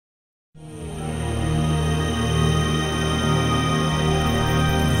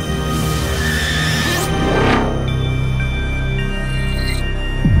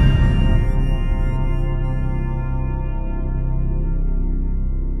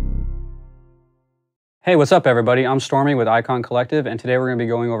Hey, what's up everybody? I'm Stormy with Icon Collective, and today we're going to be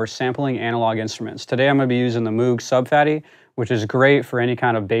going over sampling analog instruments. Today I'm going to be using the Moog Sub-Fatty, which is great for any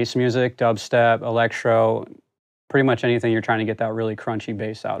kind of bass music, dubstep, electro, pretty much anything you're trying to get that really crunchy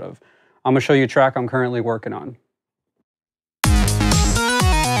bass out of. I'm going to show you a track I'm currently working on.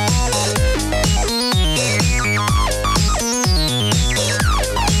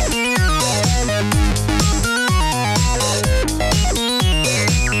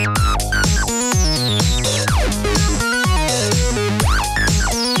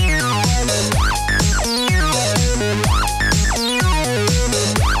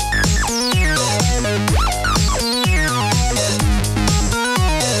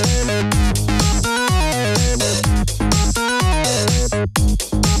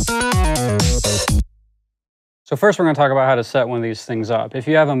 So first we're going to talk about how to set one of these things up. If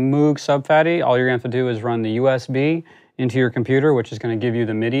you have a Moog Sub-Fatty, all you're going to have to do is run the USB into your computer, which is going to give you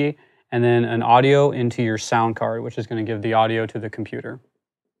the MIDI, and then an audio into your sound card, which is going to give the audio to the computer.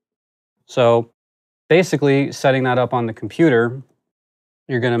 So basically, setting that up on the computer,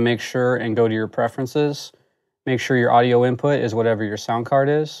 you're going to make sure and go to your preferences. Make sure your audio input is whatever your sound card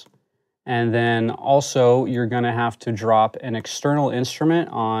is. And then also, you're going to have to drop an external instrument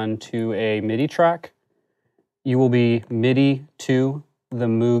onto a MIDI track. You will be MIDI to the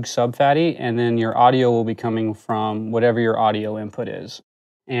Moog Sub-Fatty, and then your audio will be coming from whatever your audio input is.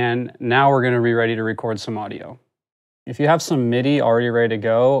 And now we're going to be ready to record some audio. If you have some MIDI already ready to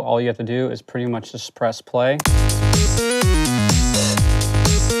go, all you have to do is pretty much just press play.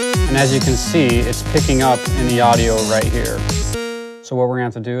 And as you can see, it's picking up in the audio right here. So what we're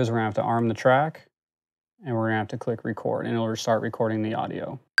going to have to do is we're going to have to arm the track, and we're going to have to click record in order to start recording the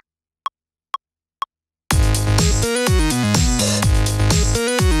audio.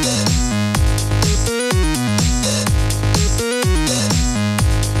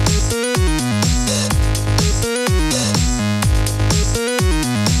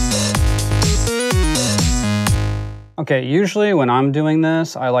 Okay, usually when I'm doing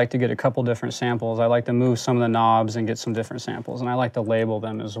this, I like to get a couple different samples. I like to move some of the knobs and get some different samples, and I like to label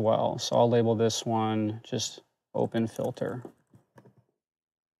them as well. So I'll label this one just open filter.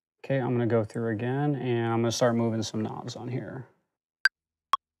 Okay, I'm gonna go through again, and I'm gonna start moving some knobs on here.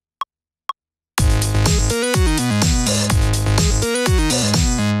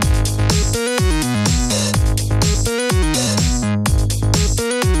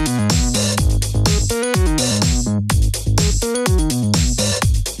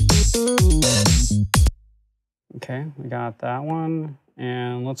 Okay, we got that one,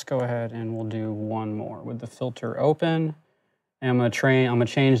 and let's go ahead and we'll do one more with the filter open. And I'm gonna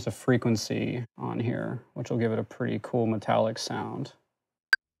change the frequency on here, which will give it a pretty cool metallic sound.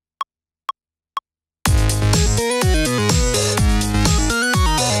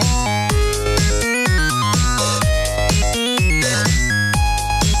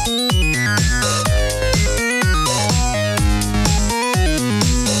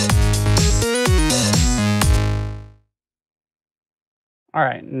 All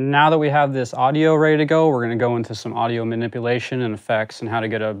right, now that we have this audio ready to go, we're going to go into some audio manipulation and effects and how to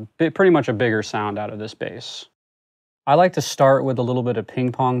get pretty much a bigger sound out of this bass. I like to start with a little bit of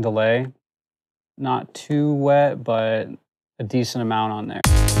ping pong delay. Not too wet, but a decent amount on there.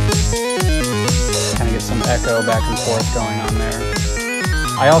 Kind of get some echo back and forth going on there.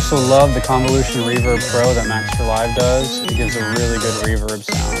 I also love the Convolution Reverb Pro that Max for Live does. It gives a really good reverb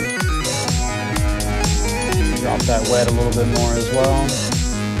sound. Drop that wet a little bit more as well.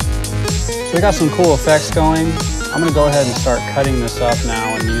 So we got some cool effects going. I'm going to go ahead and start cutting this up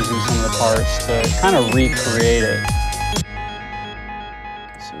now and using some of the parts to kind of recreate it.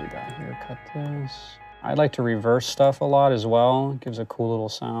 Let's see what we got here. Cut this. I like to reverse stuff a lot as well. It gives a cool little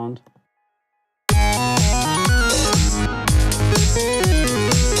sound.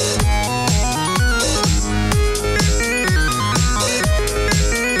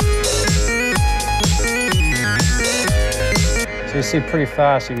 So you see pretty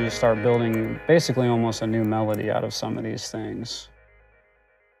fast, you can just start building basically almost a new melody out of some of these things.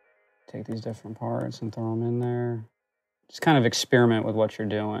 Take these different parts and throw them in there. Just kind of experiment with what you're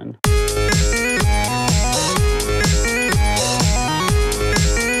doing.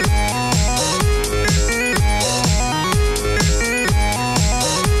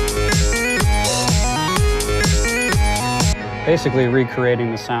 Basically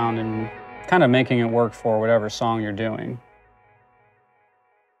recreating the sound and kind of making it work for whatever song you're doing.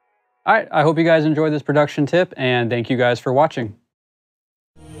 All right, I hope you guys enjoyed this production tip, and thank you guys for watching.